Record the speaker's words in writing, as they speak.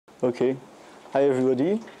Okay. Hi,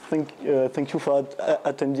 everybody. Thank you for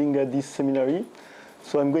attending this seminar.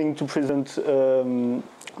 So I'm going to present the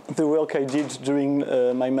work I did during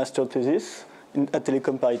my master thesis at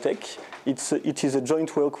Telecom ParisTech. It is a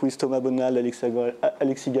joint work with Thomas Bonald,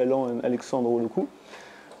 Alexis Galland, and Alexandre Hollocou.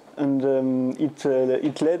 And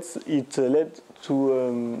it led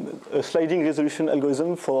to a sliding resolution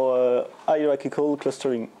algorithm for hierarchical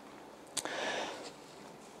clustering.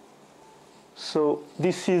 So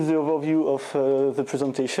this is the overview of the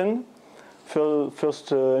presentation.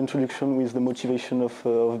 First introduction with the motivation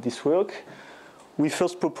of this work. We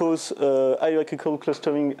first propose a hierarchical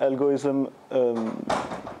clustering algorithm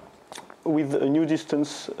with a new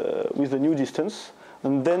distance,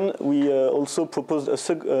 and then we also proposed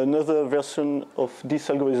another version of this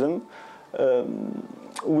algorithm,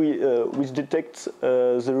 which detects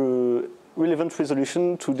the relevant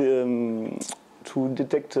resolution to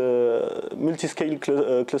detect multi-scale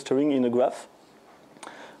clustering in a graph.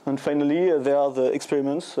 And finally, there are the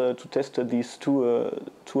experiments to test these two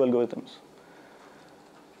algorithms.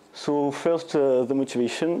 So first, the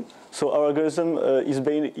motivation. So our algorithm is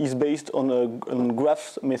based on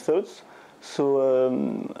graph methods. So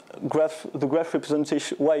the graph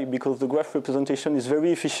representation. Why? Because the graph representation is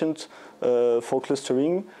very efficient for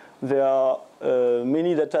clustering. There are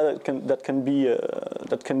many data that can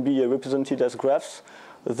be represented as graphs.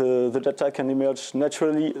 The data can emerge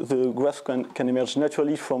naturally. The graphs can emerge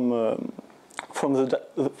naturally from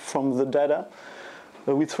the data,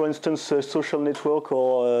 with, for instance, a social network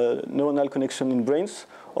or neuronal connection in brains.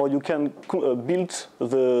 Or you can build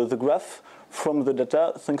the graph from the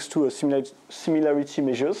data thanks to similarity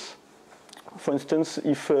measures. For instance,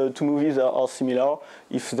 if two movies are similar,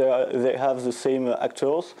 if they have the same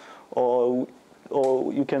actors, or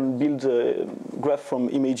you can build a graph from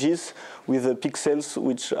images with pixels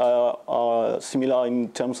which are similar in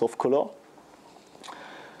terms of color.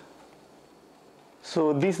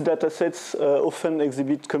 So these datasets often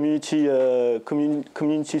exhibit community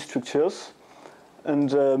structures,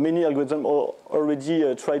 and many algorithms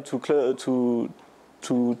already try to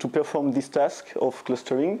perform this task of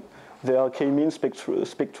clustering. There are k-mean,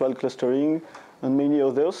 spectral clustering, and many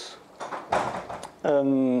others.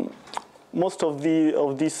 Most of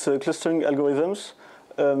these clustering algorithms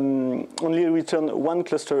only return one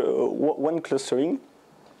clustering,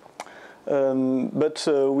 but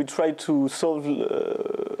we try to solve.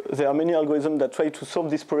 There are many algorithms that try to solve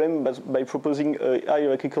this problem by proposing a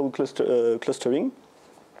hierarchical clustering.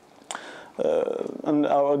 And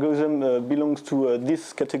our algorithm belongs to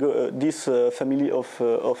this category, this family of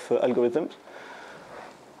algorithms.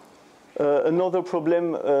 Another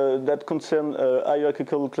problem that concerns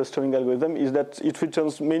hierarchical clustering algorithm is that it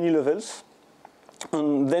returns many levels,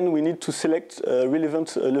 and then we need to select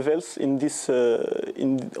relevant levels in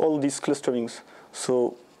all these clusterings.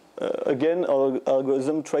 So again, our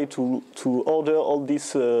algorithm try to order all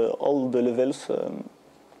the levels,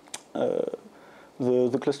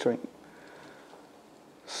 the clustering.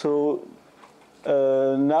 So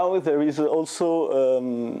now there is also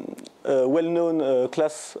a well-known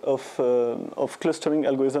class of clustering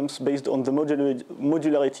algorithms based on the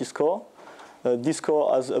modularity score. This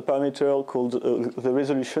score has a parameter called the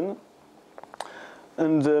resolution,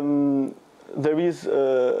 and there is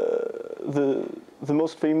the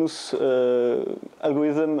most famous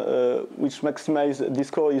algorithm which maximizes this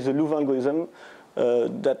score is the Louvain algorithm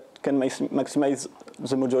that can maximize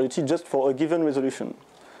the modularity just for a given resolution.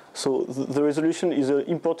 So the resolution is an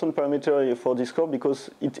important parameter for this score because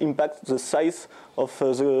it impacts the size of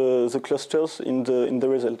the clusters in the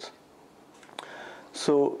result.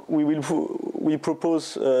 So we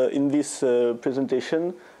propose in this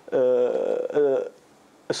presentation a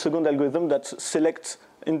second algorithm that selects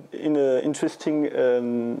in interesting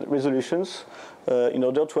resolutions in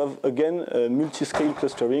order to have again multi-scale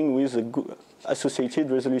clustering with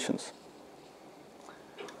associated resolutions.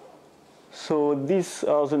 So these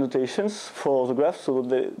are the notations for the graph. So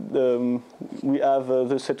we have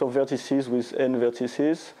the set of vertices with n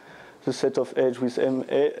vertices, the set of edges with m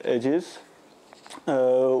edges.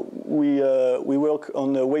 We work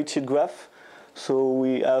on a weighted graph. So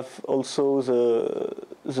we have also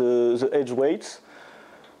the edge weights,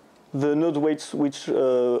 the node weights, which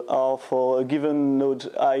are for a given node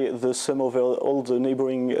I the sum over all the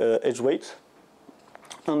neighboring edge weights.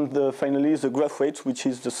 And finally, the graph weight, which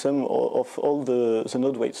is the sum of all the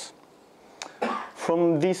node weights.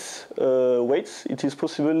 From these weights, it is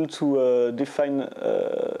possible to define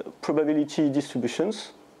probability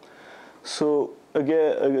distributions. So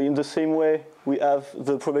again, in the same way, we have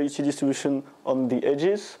the probability distribution on the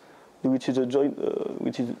edges, which is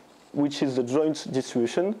which is the joint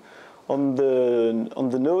distribution. On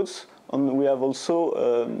the nodes, we have also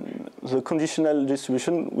the conditional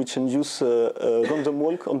distribution, which induces a random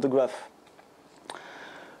walk on the graph.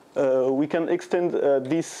 We can extend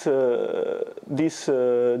these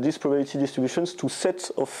probability distributions to sets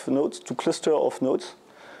of nodes, to cluster of nodes,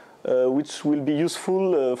 which will be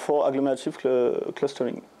useful for agglomerative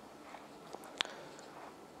clustering.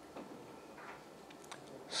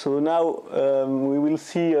 So now we will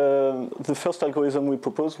see the first algorithm we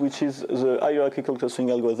propose, which is the hierarchical clustering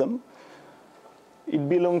algorithm. It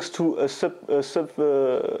belongs to a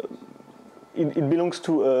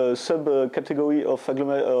subcategory of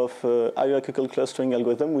hierarchical clustering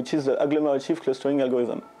algorithm, which is the agglomerative clustering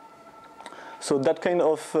algorithm. So that kind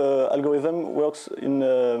of algorithm works in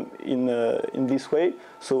this way.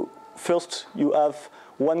 So first you have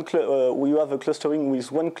a clustering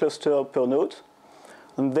with one cluster per node,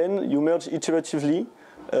 and then you merge iteratively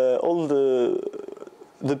all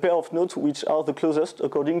the pair of nodes which are the closest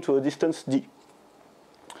according to a distance d.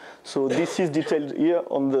 So this is detailed here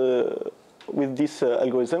with this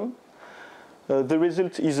algorithm. The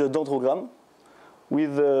result is a dendrogram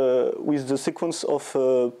with the sequence of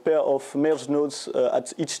pair of merged nodes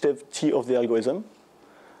at each step t of the algorithm.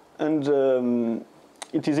 And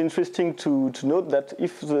it is interesting to note that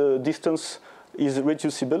if the distance is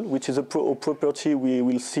reducible, which is a property we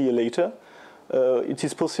will see later, it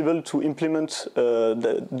is possible to implement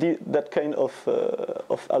that kind of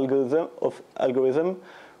algorithm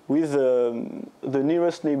with the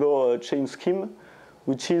nearest neighbor chain scheme,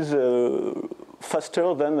 which is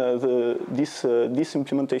faster than this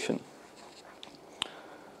implementation.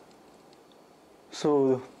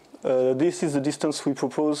 So this is the distance we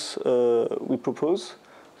propose.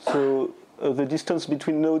 So the distance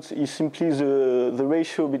between nodes is simply the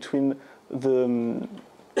ratio between the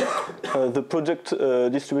project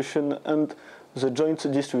distribution and the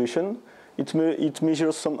joint distribution. It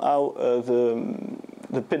measures somehow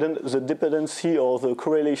the dependency or the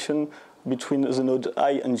correlation between the node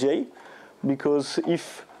I and j, because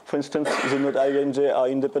if, for instance, the node I and j are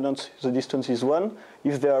independent, the distance is 1.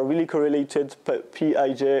 If they are really correlated,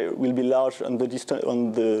 pij will be large and the distance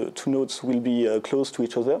on the two nodes will be close to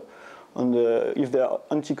each other. And if they are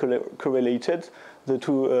anti-correlated, the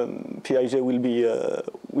two pij will be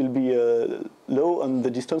low and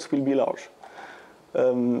the distance will be large.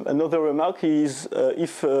 Another remark is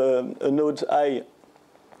if a node I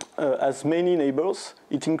has many neighbors,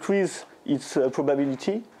 it increases its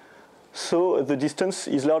probability, so the distance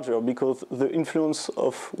is larger because the influence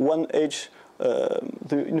of one edge,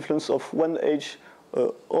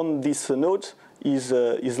 on this node is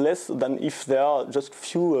less than if there are just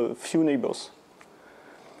few neighbors.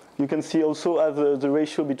 You can see also the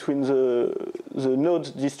ratio between the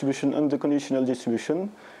node distribution and the conditional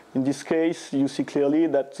distribution. In this case, you see clearly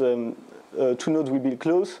that two nodes will be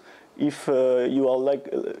close if you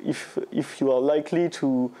are likely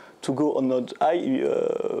to go on node I,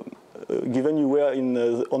 given you were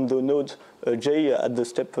on the node j at the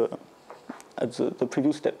step at the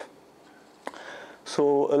previous step.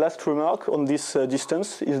 So a last remark on this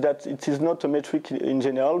distance is that it is not a metric in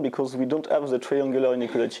general because we don't have the triangular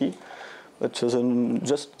inequality, but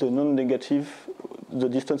just the non-negative. The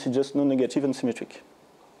distance is just non-negative and symmetric.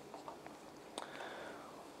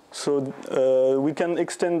 So we can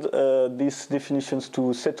extend these definitions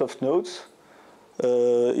to set of nodes.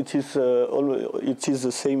 It is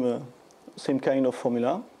the same kind of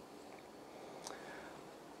formula.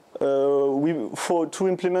 To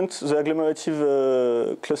implement the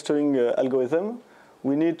agglomerative clustering algorithm,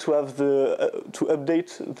 we need to have to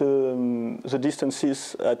update the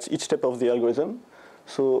distances at each step of the algorithm.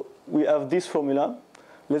 So we have this formula.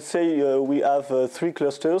 Let's say we have three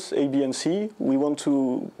clusters, A, B, and C,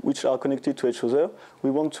 which are connected to each other.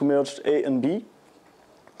 We want to merge A and B.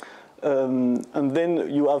 And then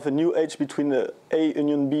you have a new edge between A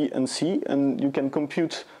union B and C, and you can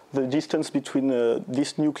compute the distance between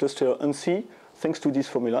this new cluster and C thanks to this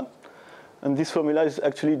formula. And this formula is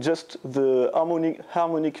actually just the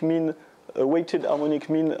harmonic mean, weighted harmonic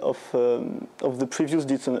mean of the previous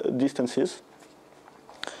distances.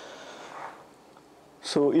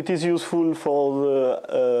 So it is useful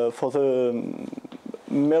for the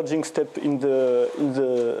merging step in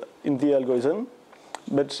the algorithm,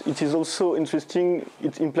 but it is also interesting.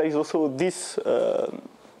 It implies also this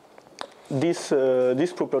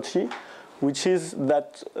property, which is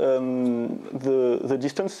that the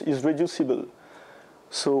distance is reducible.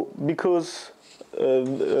 So because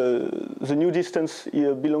the new distance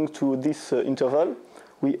here belongs to this interval,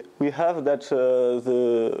 we have that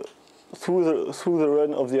through the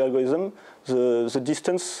run of the algorithm, the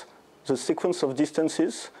distance the sequence of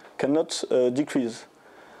distances cannot decrease.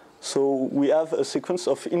 So we have a sequence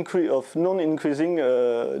of non-increasing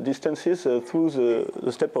distances through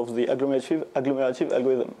the step of the agglomerative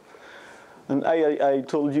algorithm. And I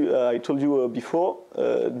told you before,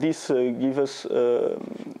 this gives us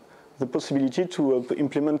the possibility to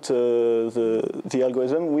implement the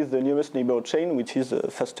algorithm with the nearest neighbor chain, which is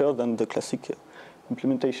faster than the classic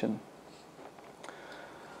implementation.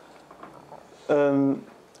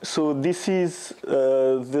 So this is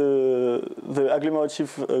the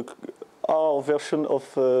agglomerative our version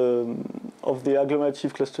of the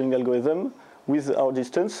agglomerative clustering algorithm with our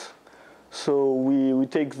distance. So we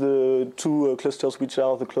take the two clusters which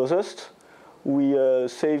are the closest. We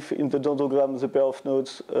save in the dendrogram the pair of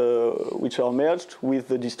nodes which are merged with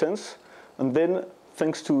the distance. And then,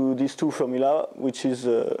 thanks to these two formula, which is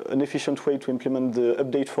an efficient way to implement the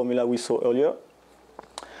update formula we saw earlier,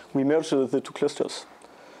 we merge the two clusters.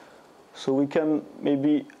 So we can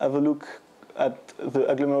maybe have a look at the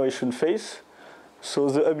agglomeration phase. So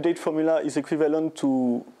the update formula is equivalent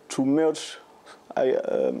to merge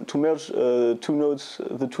two nodes, the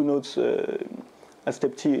two nodes at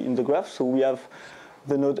step t in the graph. So we have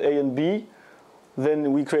the node A and B.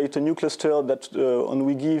 Then we create a new cluster and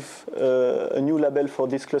we give a new label for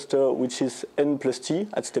this cluster, which is n plus t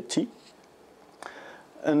at step t.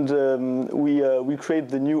 And we create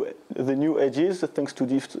the new edges thanks to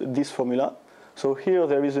this formula. So here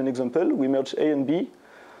there is an example. We merge A and B.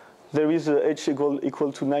 There is a edge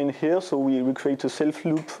equal to 9 here, so we create a self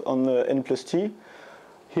loop on n plus t.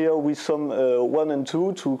 Here we sum 1 and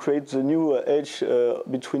 2 to create the new edge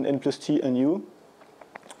between n plus t and u.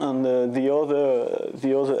 And the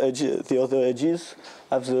other edges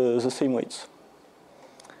have the same weights.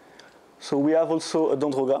 So we have also a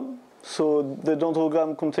dendrogram. So the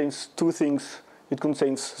dendrogram contains two things. It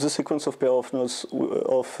contains the sequence of pair of nodes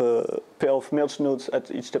pair of merged nodes at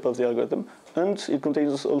each step of the algorithm, and it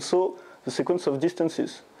contains also the sequence of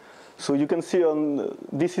distances. So you can see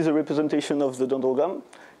this is a representation of the dendrogram.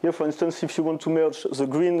 Here, for instance, if you want to merge the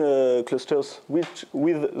green clusters with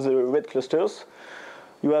the red clusters,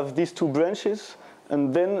 you have these two branches,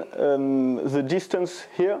 and then the distance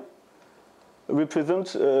here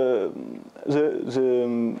represents the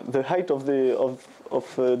height of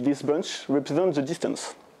this branch represents the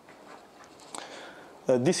distance.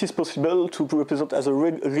 This is possible to represent as a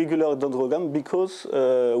regular dendrogram because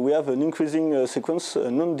we have an increasing sequence, a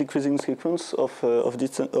non-decreasing sequence of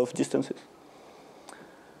distances.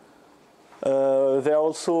 There are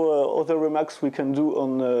also other remarks we can do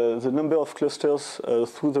on the number of clusters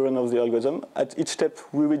through the run of the algorithm. At each step,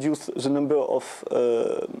 we reduce the number of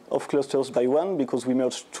clusters by 1 because we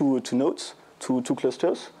merge two nodes, two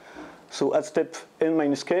clusters. So at step n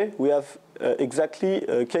minus k, we have exactly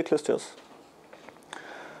k clusters.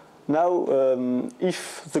 Now,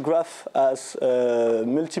 if the graph has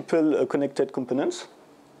multiple connected components,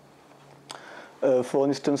 for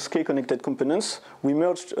instance, k-connected components, we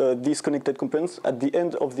merged these connected components at the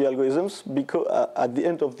end of the algorithms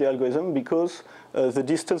because the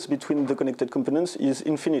distance between the connected components is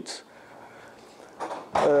infinite.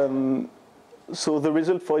 So the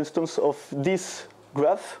result, for instance, of this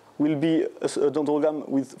graph will be a dendrogram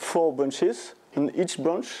with 4 branches, and each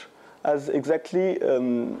branch has exactly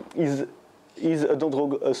is a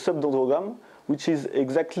subdendrogram, which is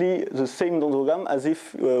exactly the same dendrogram as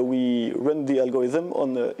if we run the algorithm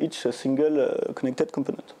on each single connected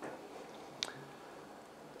component.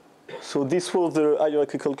 So this was the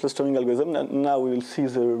hierarchical clustering algorithm, and now we will see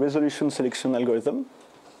the resolution selection algorithm.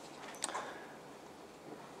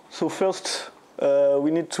 So first, we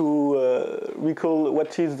need to recall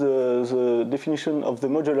what is the definition of the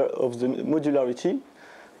modularity.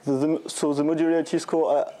 So the modularity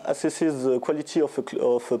score assesses the quality of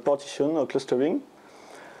a partition or clustering.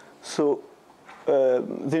 So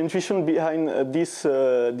the intuition behind this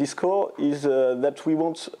score is that we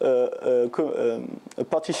want a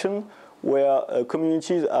partition where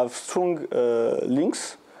communities have strong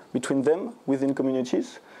links between them within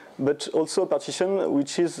communities, but also a partition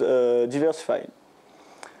which is diversified.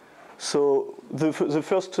 So the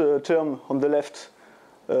first term on the left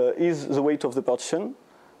is the weight of the partition.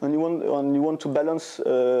 And you want to balance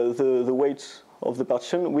the weight of the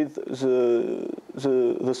partition with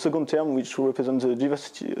the second term, which represents the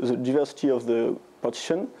diversity of the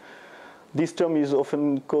partition. This term is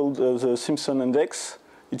often called the Simpson index.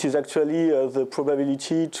 It is actually the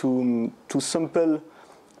probability to sample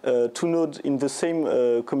two nodes in the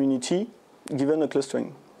same community given a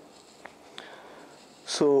clustering.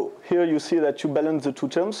 So here you see that you balance the two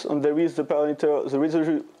terms, and there is the parameter,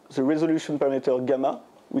 the resolution parameter gamma,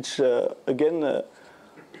 which again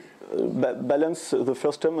balance the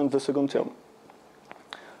first term and the second term.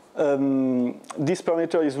 This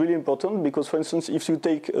parameter is really important because, for instance, if you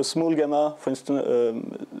take a small gamma, for instance,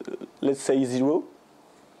 let's say 0,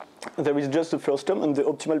 there is just the first term, and the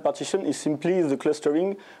optimal partition is simply the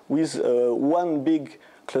clustering with one big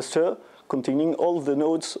cluster containing all the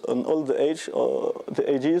nodes on all the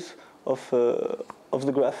edges of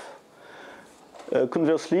the graph.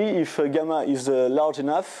 Conversely, if gamma is large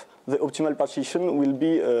enough, the optimal partition will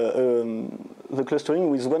be the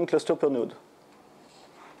clustering with one cluster per node.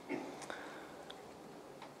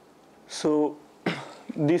 So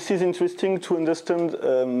this is interesting to understand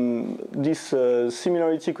this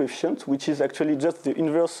similarity coefficient, which is actually just the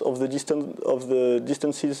inverse of the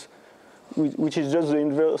distances, which is just the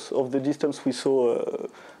inverse of the distance we saw a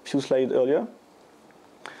few slides earlier.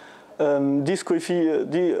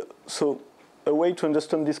 So a way to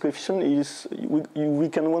understand this coefficient is we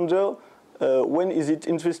can wonder when is it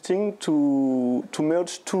interesting to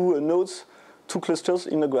merge two nodes, two clusters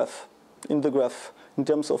in the graph, in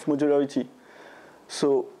terms of modularity.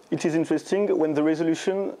 So it is interesting when the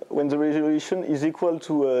resolution is equal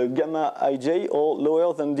to gamma ij or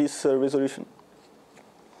lower than this resolution.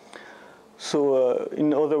 So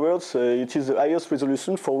in other words, it is the highest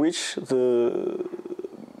resolution for which the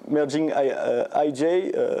merging ij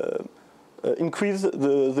increase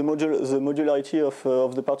the modularity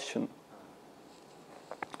of the partition.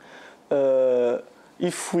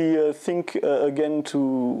 If we think again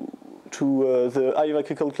to the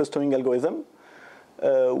hierarchical clustering algorithm,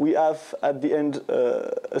 we have at the end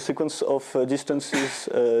a sequence of distances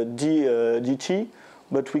dt,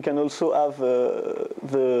 but we can also have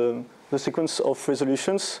the sequence of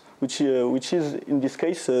resolutions, which is in this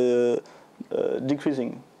case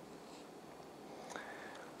decreasing.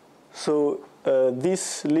 So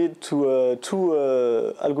this leads to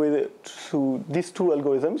these two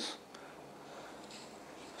algorithms.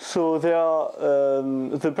 So there are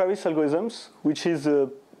the Paris algorithms, which is a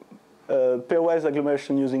pairwise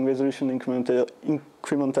agglomeration using resolution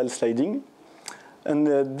incremental sliding. And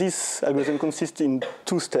this algorithm consists in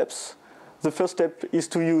two steps. The first step is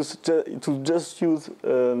to just use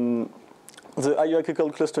the hierarchical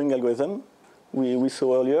clustering algorithm we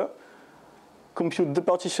saw earlier, compute the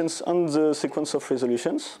partitions and the sequence of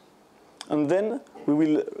resolutions, and then we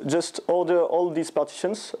will just order all these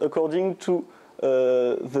partitions according to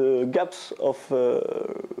the gaps of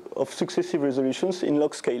successive resolutions in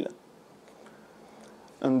log scale.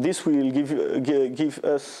 And this will give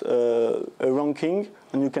us a ranking,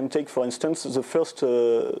 and you can take, for instance, the first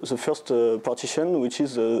partition, which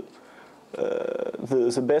is the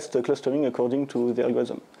best clustering according to the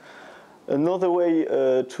algorithm. Another way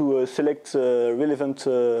to select relevant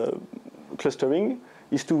clustering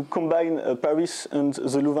is to combine Paris and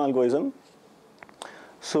the Louvain algorithm.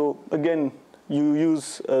 So again, you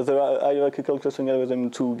use the hierarchical clustering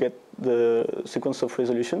algorithm to get the sequence of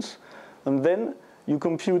resolutions, and then you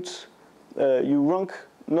compute, you rank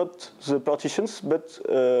not the partitions, but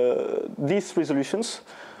these resolutions,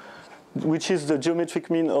 which is the geometric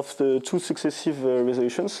mean of the two successive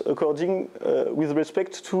resolutions, according with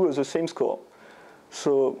respect to the same score.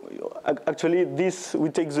 So actually, this we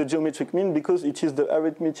take the geometric mean because it is the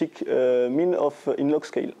arithmetic mean in log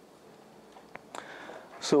scale.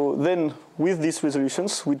 So then, with these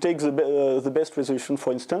resolutions, we take the best resolution,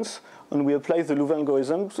 for instance, and we apply the Louvain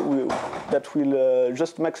algorithm that will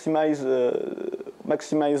just maximize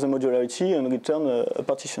the modularity and return a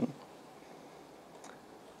partition.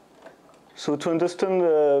 So to understand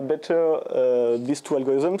better these two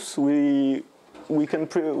algorithms, we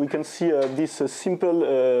can see this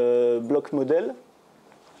simple block model.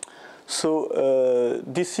 So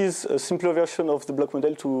this is a simpler version of the block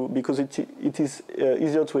model because it is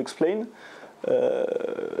easier to explain.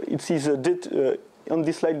 On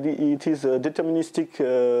this slide, it is a deterministic,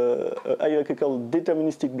 hierarchical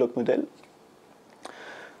deterministic block model.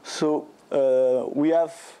 So we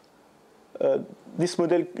have this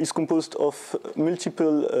model is composed of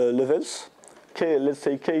multiple levels, let's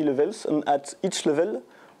say k levels, and at each level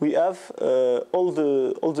we have all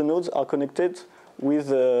the nodes are connected with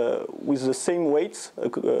the same weight,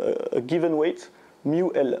 a given weight,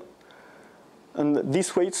 mu L. And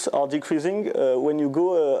these weights are decreasing when you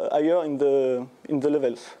go higher in the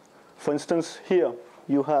levels. For instance, here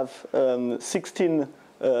you have 16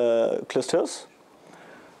 clusters.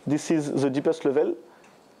 This is the deepest level.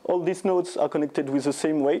 All these nodes are connected with the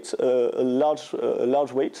same weight, a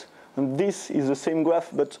large weight. And this is the same graph,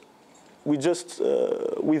 but we just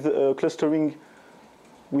with clustering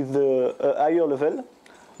with the higher level.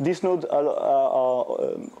 These nodes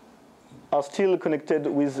are still connected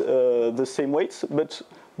with the same weights, but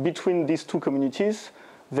between these two communities,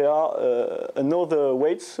 there are another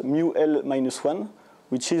weights, mu L minus 1,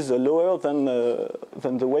 which is lower than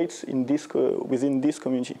the weights in this, within this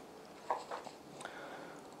community.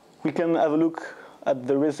 We can have a look at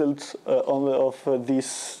the results of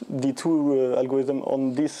this D2 algorithm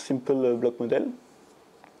on this simple block model.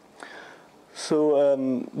 So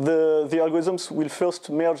the algorithms will first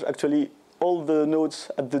merge actually all the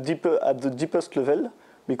nodes at the deepest level,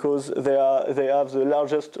 because they have the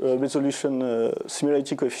largest resolution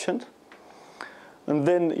similarity coefficient. And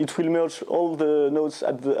then it will merge all the nodes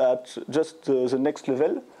at just the next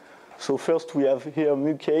level. So first we have here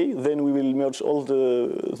mu k, then we will merge all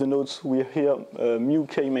the nodes with here mu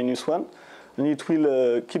k minus 1, and it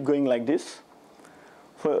will keep going like this.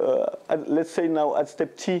 Let's say now at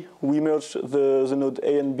step t, we merge the node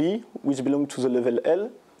A and B, which belong to the level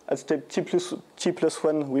L. At step t plus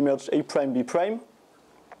 1, we merge A prime, B prime.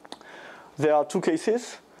 There are two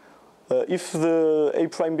cases. If the A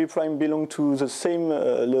prime, B prime belong to the same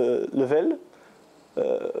level,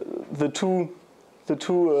 the two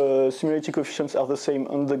similarity coefficients are the same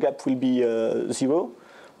and the gap will be 0.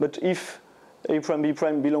 But if A prime, B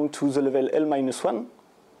prime belong to the level L minus 1,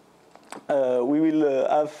 we will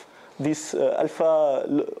have this alpha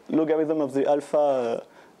logarithm of the alpha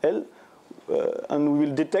L, and we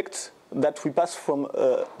will detect that we pass from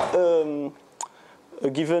a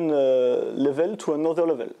given level to another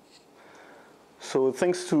level. So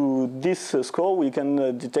thanks to this score, we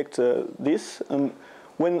can detect this. And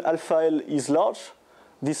when alpha L is large,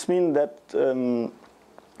 this means that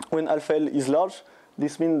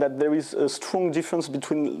there is a strong difference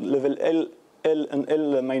between level L and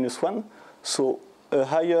L minus 1. So a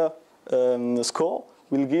higher score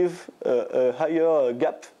will give a higher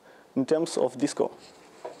gap in terms of this score.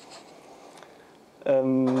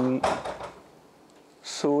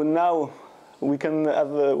 So now we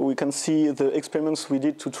can see the experiments we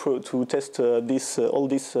did to test all these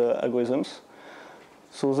algorithms.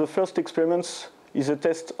 So the first experiment is a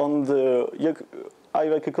test on the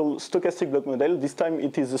hierarchical stochastic block model. This time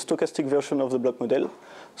it is a stochastic version of the block model.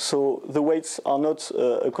 So the weights are not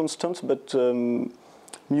a constant, but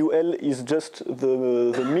mu L is just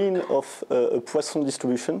the mean of a Poisson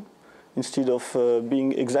distribution instead of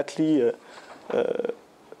being exactly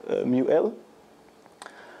mu L.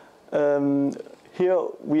 Here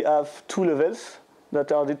we have two levels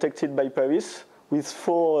that are detected by Paris with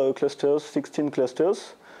 4 clusters, 16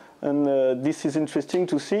 clusters. And this is interesting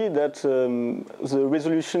to see that the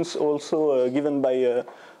resolutions also given by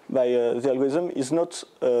the algorithm is not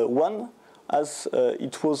 1, as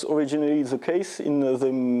it was originally the case in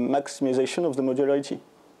the maximization of the modularity.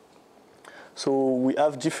 So we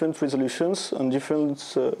have different resolutions and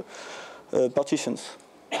different partitions.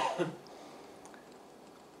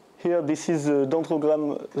 Here, this is the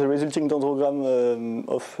dendrogram, the resulting dendrogram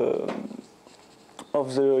of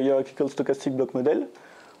the hierarchical stochastic block model.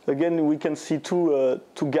 Again, we can see two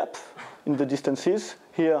gaps in the distances.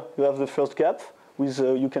 Here, you have the first gap with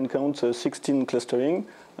you can count 16 clustering,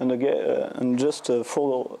 and again, and just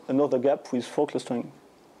another gap with 4 clustering,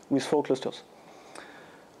 with 4 clusters.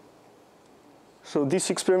 So this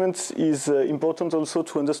experiment is important also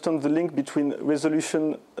to understand the link between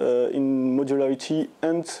resolution in modularity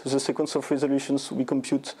and the sequence of resolutions we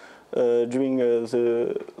compute through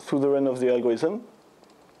the run of the algorithm.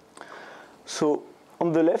 So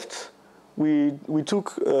on the left, we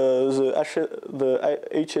took the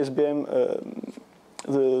HSBM,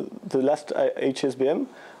 the last HSBM,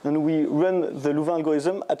 and we run the Louvain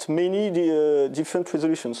algorithm at many different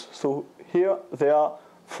resolutions. So here there are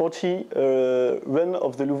 40 run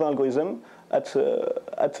of the Louvain algorithm at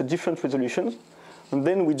different resolutions, and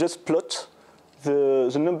then we just plot the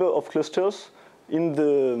number of clusters in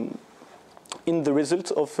the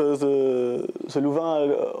result of the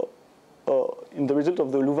Louvain in the result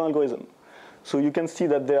of the Louvain algorithm. So you can see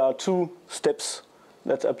that there are 2 steps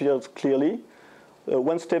that appear clearly.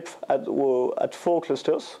 One step at 4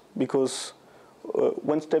 clusters, because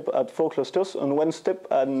one step at 4 clusters and one step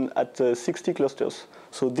at 60 clusters.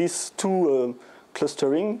 So these 2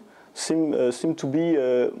 clustering seem to be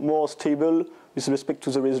more stable with respect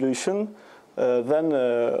to the resolution than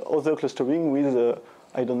other clustering with,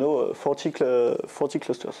 I don't know, 40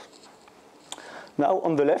 clusters. Now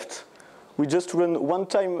on the left, we just run one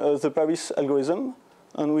time the Paris algorithm,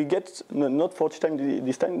 and we get, not 40 times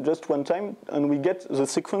this time, just one time, and we get the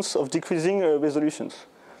sequence of decreasing resolutions.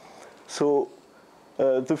 So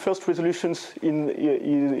the first resolutions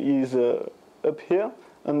is up here,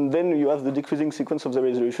 and then you have the decreasing sequence of the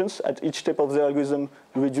resolutions. At each step of the algorithm,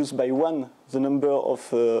 you reduce by 1 the number of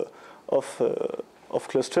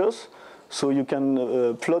clusters. So you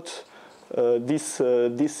can plot this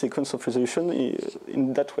sequence of resolution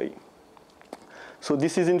in that way. So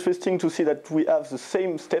this is interesting to see that we have the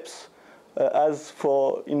same steps as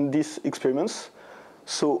for in these experiments.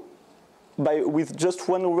 So with just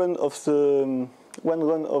one run of the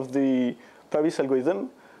Paris algorithm,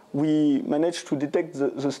 we managed to detect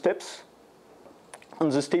the steps on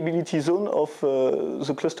the stability zone of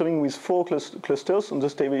the clustering with 4 clusters, on the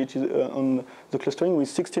stability on the clustering with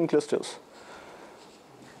 16 clusters.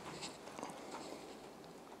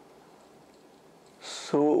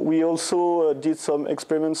 So we also did some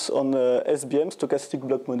experiments on SBM, stochastic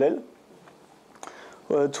block model.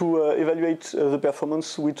 To evaluate the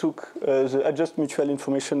performance, we took the adjust mutual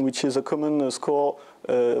information, which is a common score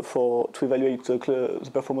to evaluate the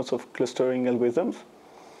performance of clustering algorithms.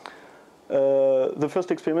 The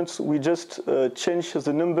first experiments, we just changed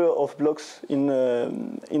the number of blocks in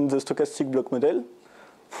the stochastic block model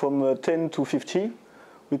from 10 to 50.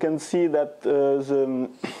 We can see that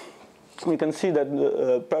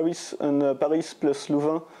Paris and Paris plus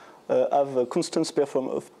Louvain have constant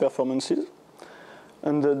performances,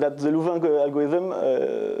 and that the Louvain algorithm,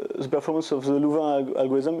 the performance of the Louvain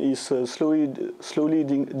algorithm is slowly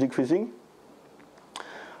decreasing.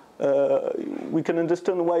 We can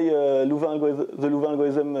understand why the Louvain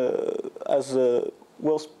algorithm has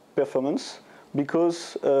worse performance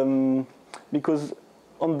because on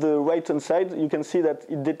the right-hand side you can see that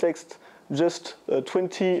it detects just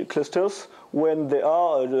 20 clusters when there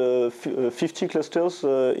are 50 clusters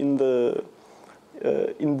in the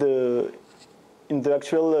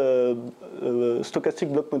actual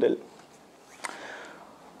stochastic block model.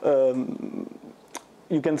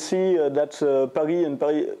 You can see that Paris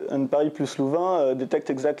and Paris plus Louvain detect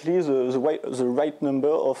exactly the right number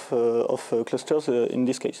of clusters in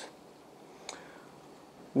this case.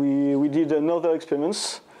 We did another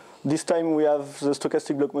experiments. This time we have the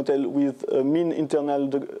stochastic block model with a mean internal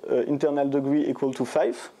degree equal to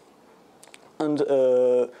 5. And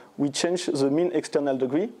we change the mean external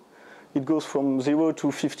degree. It goes from 0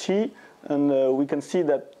 to 50. And we can see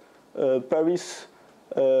that Paris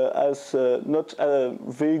has not a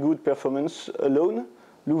very good performance alone.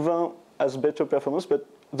 Louvain has better performance, but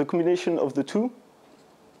the combination of the two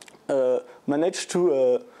managed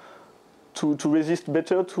to resist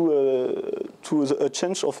better to a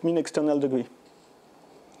change of mean external degree.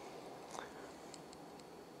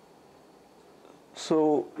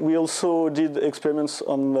 So we also did experiments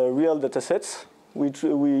on real datasets. We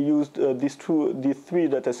used these three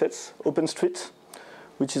datasets: OpenStreet,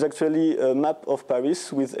 which is actually a map of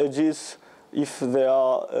Paris with edges if there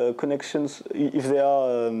are connections, if there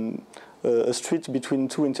are a street between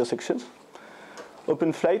two intersections.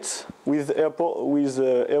 OpenFlight with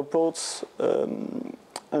airports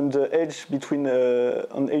and edge between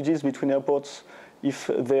on edges between airports if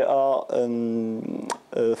there are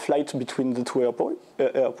a flight between the two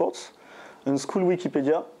airports. And School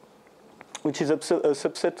Wikipedia, which is a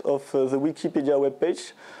subset of the Wikipedia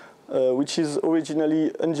webpage, which is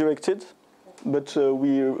originally undirected, but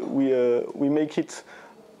we make it,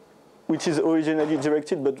 which is originally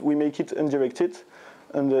directed, but we make it undirected.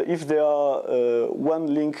 And if there are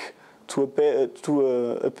one link to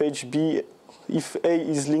a page B, if A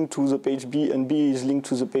is linked to the page B and B is linked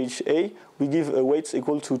to the page A, we give a weight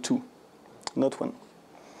equal to 2, not 1.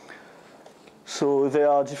 So there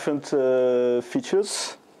are different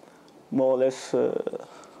features, more or less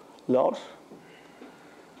large.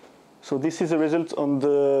 So this is the result on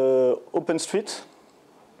the OpenStreet.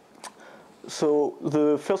 So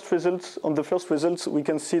the first results, we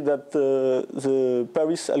can see that the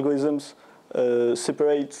Paris algorithms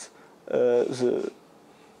separate the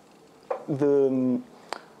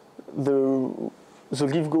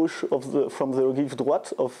rive gauche from the rive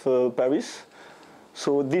droite of Paris.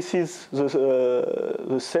 So this is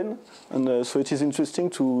the Seine, and so it is interesting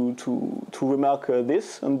to remark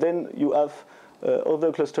this. And then you have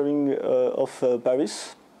other clustering of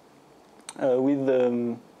Paris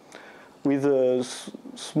with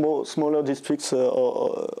smaller districts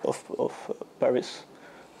of Paris.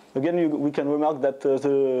 Again, we can remark that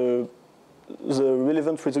the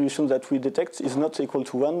relevant resolution that we detect is not equal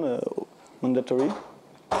to 1, mandatory.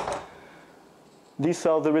 These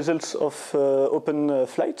are the results of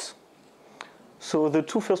OpenFlight. So the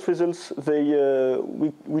two first results,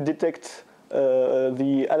 we detect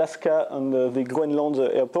the Alaska and the Groenland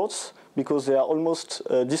airports because they are almost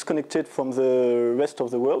disconnected from the rest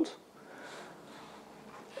of the world.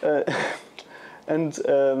 And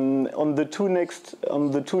on the two next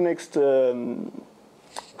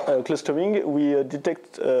clustering, we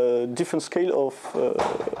detect different scale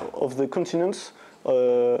of the continents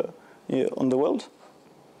on the world.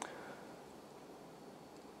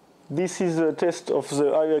 This is a test of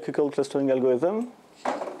the hierarchical clustering algorithm.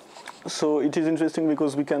 So it is interesting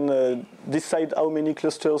because we can decide how many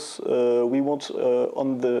clusters we want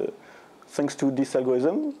thanks to this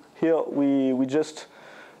algorithm. Here we just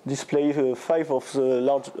display five of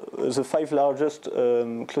the five largest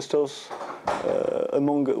clusters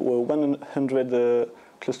among 100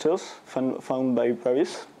 clusters found by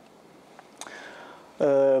Paris.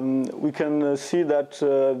 We can see that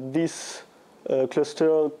this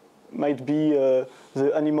cluster might be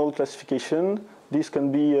the animal classification. This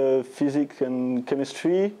can be physics and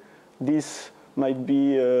chemistry. This might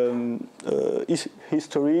be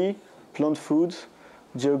history, plant foods,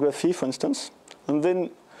 geography, for instance. And then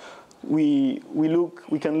we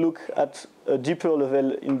can look at a deeper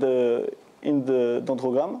level in the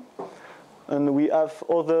dendrogram, and we have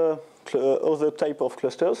other type of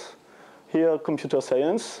clusters. Here, computer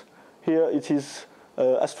science. Here it is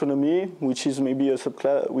astronomy, which is maybe a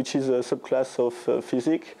subclass of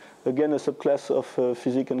physics. Again, a subclass of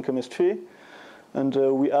physics and chemistry. And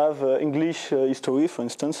we have English history, for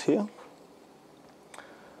instance, here.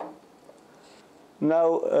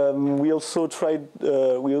 Now we also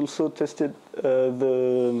tested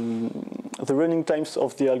the running times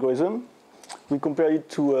of the algorithm. We compare it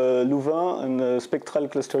to Louvain and spectral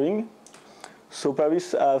clustering. So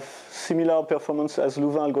Paris have similar performance as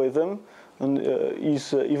Louvain algorithm, and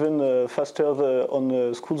is even faster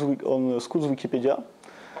on schools Wikipedia.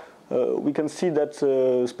 We can see that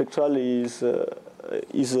spectral is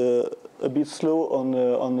a bit slow on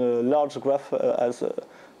a large graph as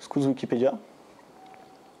schools Wikipedia.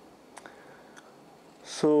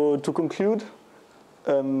 So to conclude,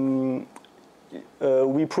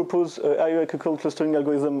 we propose a hierarchical clustering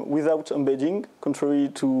algorithm without embedding, contrary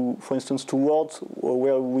to, for instance, to Word,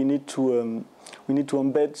 where we need to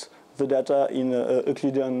embed the data in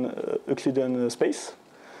Euclidean space.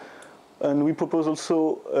 And we propose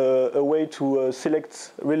also a way to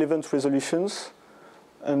select relevant resolutions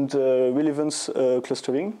and relevance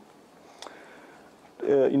clustering.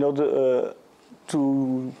 In order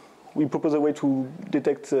we propose a way to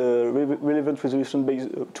detect relevant resolution based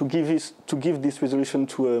to give this resolution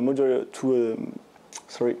to a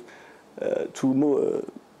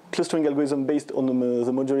clustering algorithm based on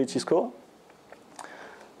the majority score.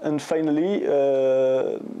 And finally, these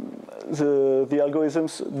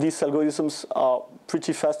algorithms are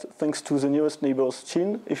pretty fast thanks to the nearest neighbors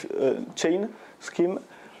chain scheme,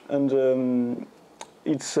 and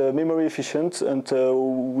it's memory efficient, and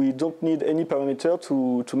we don't need any parameter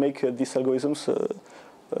to make these algorithms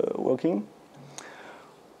working.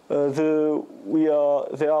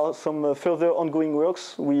 There are some further ongoing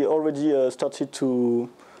works we already started to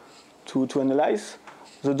analyze.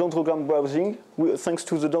 The dendrogram browsing. Thanks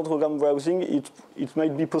to the dendrogram browsing, it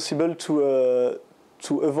might be possible to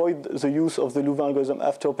avoid the use of the Louvain algorithm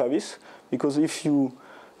after Paris, because if you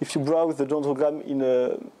browse the dendrogram in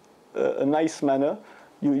a nice manner,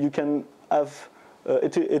 you can have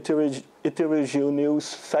heterogeneous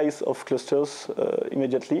size of clusters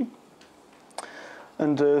immediately.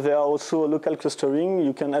 And there are also local clustering.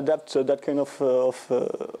 You can adapt that kind of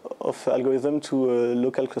algorithm to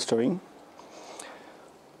local clustering.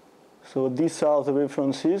 So these are the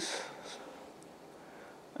references.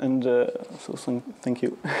 And so thank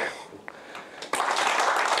you.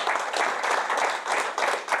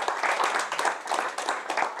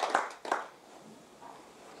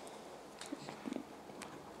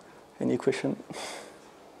 Any question?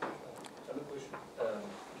 I have a question.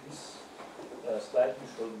 This slide you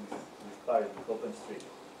showed with Paris, with OpenStreet.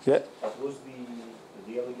 Yeah. What was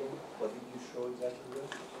the deal again? What did you show exactly there?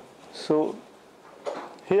 So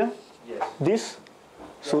here? Yes. This?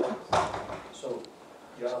 So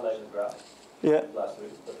you analyze the graph? Yeah. Last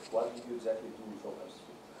week, but what did you exactly do with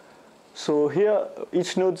OpenStreet? So here,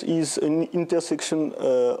 each node is an intersection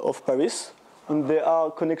of Paris. And there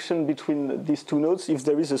are connections between these two nodes if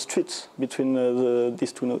there is a street between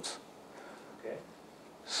these two nodes. Okay.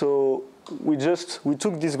 So we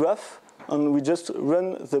took this graph and we just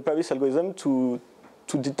run the Paris algorithm to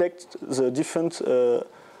detect the different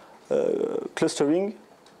clustering,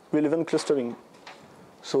 relevant clustering.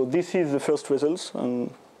 So this is the first results.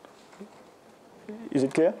 And is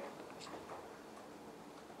it clear?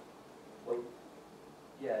 Well,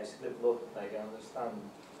 yeah, I see the plot. I can understand.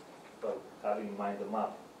 Well, having in mind the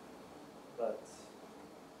map, but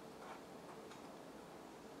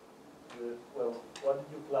what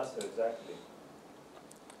did you cluster exactly?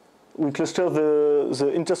 We cluster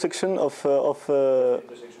the intersection of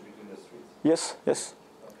intersection between the streets. Yes.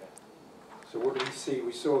 Okay. So what do we see?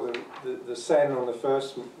 We saw the Seine on the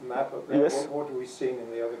first map up there. Yes. What do we see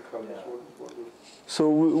in the other colours? Yeah. What we So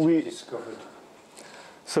we discovered?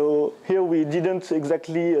 So here we didn't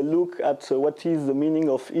exactly look at what is the meaning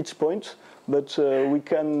of each point, but we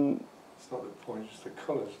can. It's not the point, it's the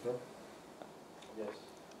colours, no? Yes.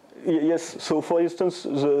 Yes. So for instance,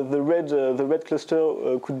 the red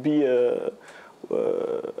cluster could be a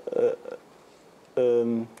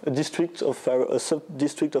district of a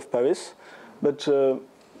sub-district of Paris, but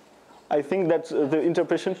I think that the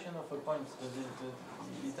interpretation. Of a point,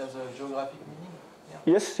 it has a geographic meaning.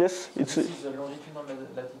 Yes, yes. So this is the longitude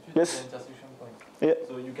and latitude Yes. of the intersection point. Yeah.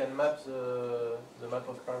 So you can map the map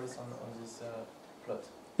of Paris on this plot.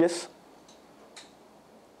 Yes.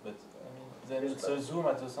 But I mean, then it's a zoom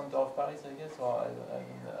at the center of Paris, I guess, or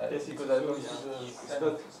Yes, because it's I don't zoom, see yeah. the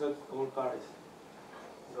It's not all Paris.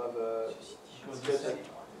 You have because the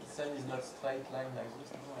Seine is not straight line like this.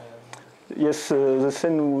 No? Yes, the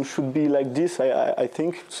Seine should be like this, I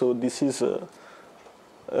think. So this is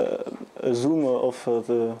a zoom of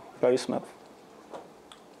the Paris map.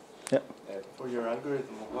 Yeah. For your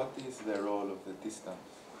algorithm, what is the role of the distance?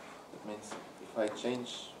 That means if I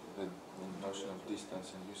change the notion of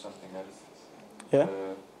distance and use something else, Yeah.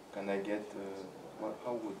 can I get,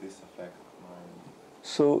 how would this affect my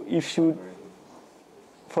So if you, algorithm?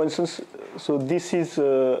 for instance, so this is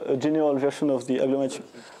a general version of the agglomeration.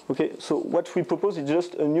 Okay, so what we propose is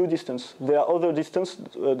just a new distance. There are other distances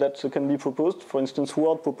that can be proposed. For instance,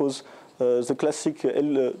 Word propose the classic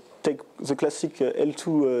take the classic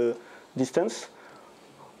L2 distance.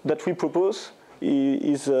 That we propose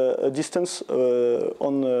is a distance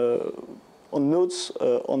on nodes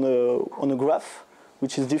on a graph,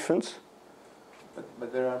 which is different.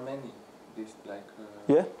 But there are many, like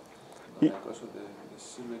Yeah. like also the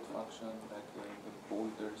silhouette function, like the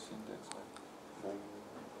boulders index, like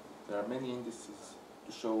there are many indices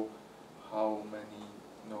to show how many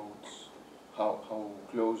nodes, how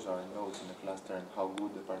close are nodes in a cluster and how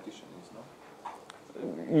good the partition is, no?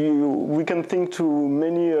 We can think to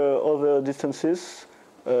many other distances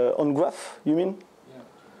on graph, you mean?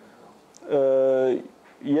 Yeah.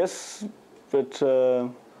 Yes, but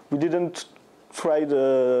we didn't try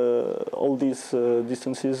all these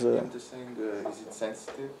distances. I'm just saying, is it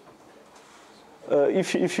sensitive?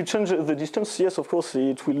 If you change the distance, yes, of course,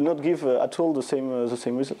 it will not give at all the same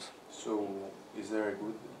results. So, is there a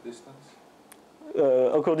good distance?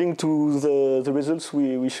 According to the results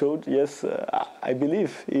we showed, yes, I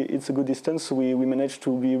believe it's a good distance. We managed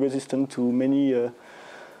to be resistant to many,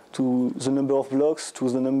 to the number of blocks, to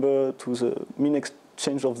the mean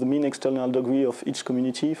exchange of the mean external degree of each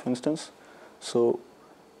community, for instance. So.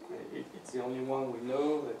 It's the only one we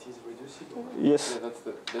know that is reducible. Yes. Yeah,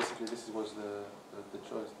 basically this was the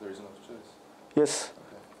choice, the reason of choice. Yes.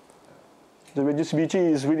 Okay. Yeah. The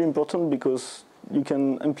reducibility is really important because you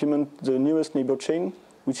can implement the nearest neighbor chain,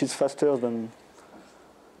 which is faster than.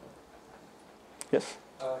 Yes.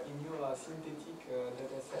 In your synthetic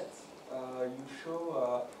datasets, you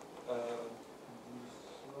show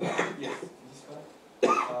yes, this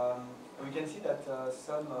one. We can see that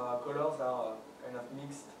some colors are kind of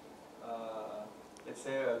mixed. Let's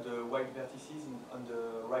say the white vertices on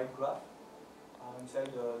the right graph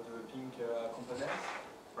inside the pink components,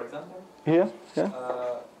 for example. Here,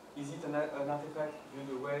 yeah. Is it an artifact due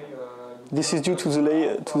to the way? This is due to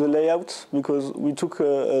the layout because we took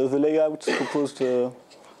the layout proposed a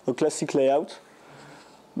classic layout,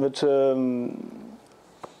 but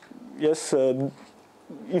yes,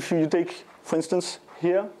 if you take, for instance,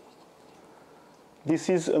 here, this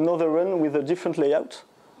is another run with a different layout,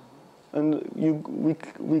 and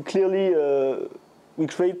we clearly we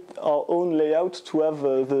create our own layout to have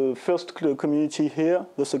the first community here,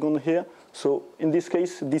 the second here. So in this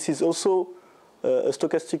case, this is also a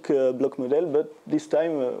stochastic block model, but this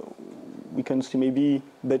time we can see maybe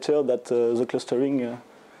better that the clustering.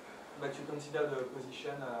 But you consider the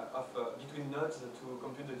position of between nodes to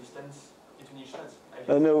compute the distance between each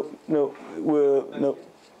node? No.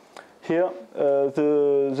 Here,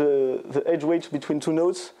 the edge weight between two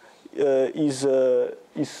nodes is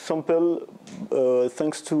sampled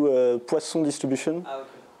thanks to Poisson distribution. Ah, okay.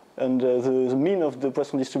 And the mean of the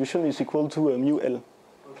Poisson distribution is equal to mu L.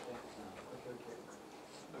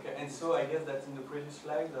 Okay, and so I guess that in the previous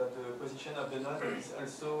slide, the position of the node is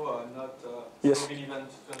also not Yes. so relevant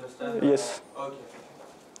to understand. Yes. Okay.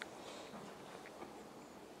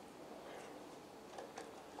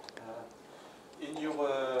 In your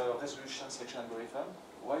resolution section algorithm,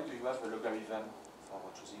 why do you have a logarithm for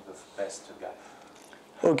choosing the best guy?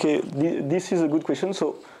 Okay, this is a good question.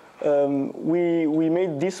 So we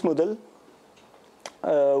made this model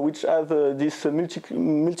which have this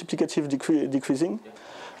multiplicative decreasing.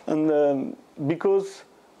 And because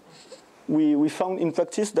we found in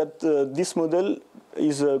practice that this model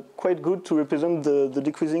is quite good to represent the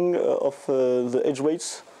decreasing of the edge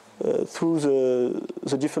weights through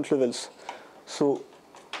the different levels. So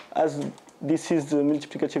as this is the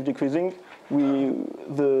multiplicative decreasing,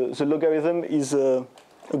 the logarithm is a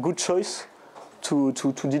good choice to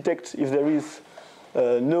detect if there is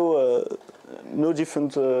no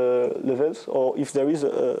different levels or if there is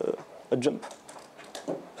a jump.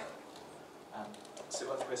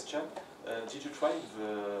 Second question, did you try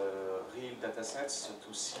the real datasets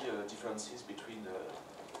to see differences between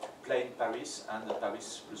plain Paris and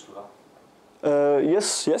Paris plus Louvain?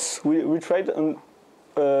 Yes, we tried, and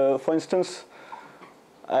for instance,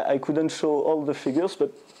 I couldn't show all the figures,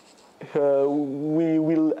 but we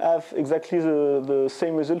will have exactly the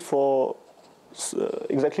same result for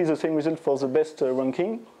the best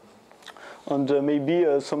ranking, and maybe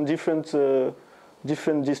some different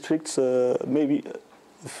districts, maybe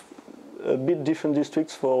a bit different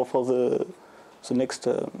districts for the next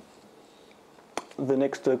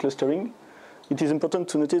clustering. It is important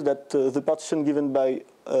to notice that the partition given by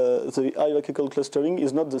the hierarchical clustering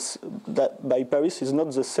is not that by Paris is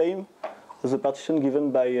not the same as the partition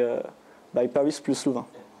given by Paris plus Louvain.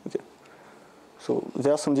 Okay. So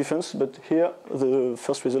there are some differences, but here the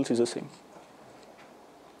first result is the same.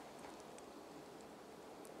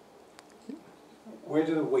 Where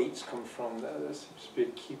do the weights come from? That seems to be a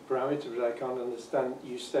key parameter, but I can't understand.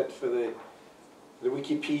 You said for the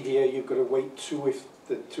Wikipedia, you've got to weight 2 if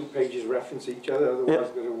the 2 pages reference each other, otherwise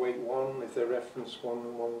you've got to weight 1 if they reference one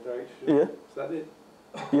in one direction. Yeah. Is that it?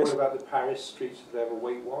 Yes. What about the Paris streets? Do they have a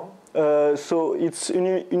weight 1? So it's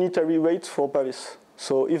unitary weight for Paris.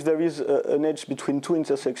 So if there is an edge between 2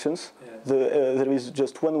 intersections, there is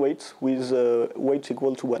just one weight with a weight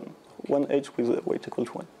equal to 1. One edge with a weight equal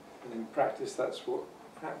to 1. And in practice, that's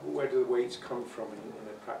where do the weights come from in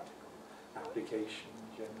a practical application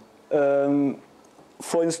in general?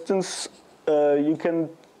 For instance, you can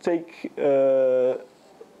take,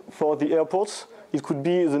 for the airports, it could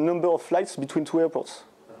be the number of flights between 2 airports.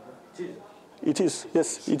 It is,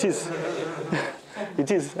 yes, it is. It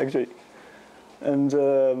is, actually. And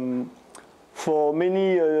for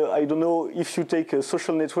many, I don't know, if you take a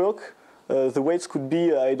social network, the weights could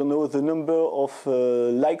be, I don't know, the number of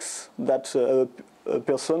likes that a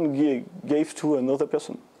person gave to another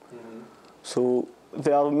person. Mm-hmm. So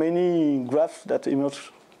there are many graphs that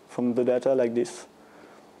emerge from the data like this.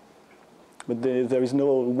 But there is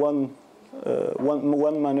no one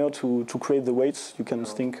manner to create the weights. You can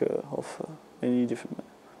think of many different manners.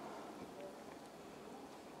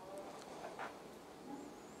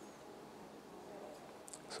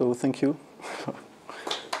 So thank you.